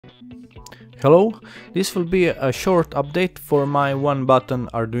Hello, this will be a short update for my one-button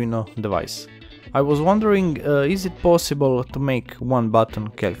Arduino device. I was wondering, is it possible to make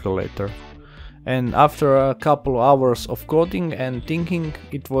one-button calculator? And after a couple hours of coding and thinking,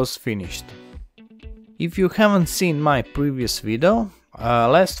 it was finished. If you haven't seen my previous video,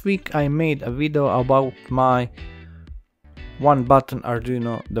 last week I made a video about my one-button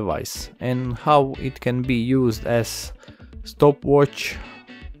Arduino device and how it can be used as stopwatch,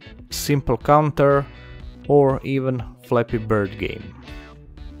 simple counter, or even Flappy Bird game.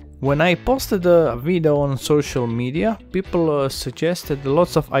 When I posted a video on social media, people suggested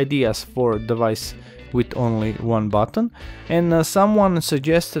lots of ideas for a device with only one button, and someone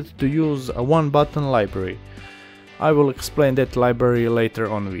suggested to use a one button library. I will explain that library later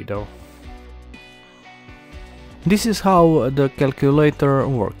on video. This is how the calculator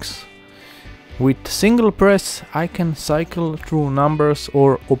works. With single press I can cycle through numbers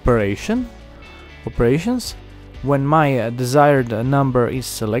or operations. When my desired number is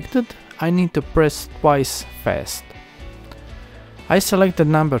selected, I need to press twice fast. I selected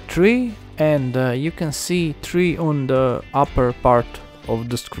number 3 and you can see 3 on the upper part of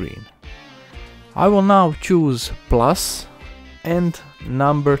the screen. I will now choose plus and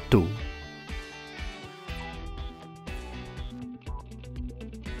number 2.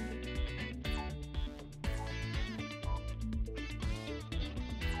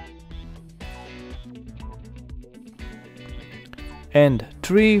 And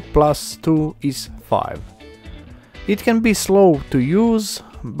 3 plus 2 is 5. It can be slow to use,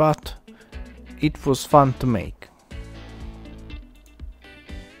 but it was fun to make.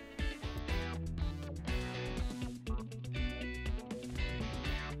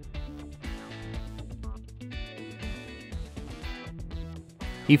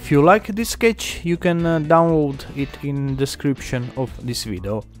 If you like this sketch, you can download it in description of this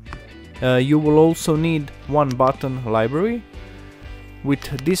video. You will also need one button library.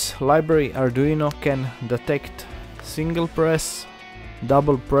 With this library, Arduino can detect single press,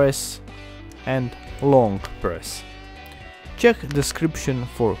 double press and long press. Check description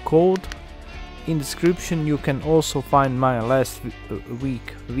for code. In description you can also find my last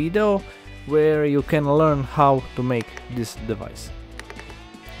week video where you can learn how to make this device.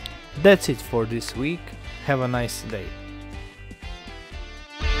 That's it for this week. Have a nice day.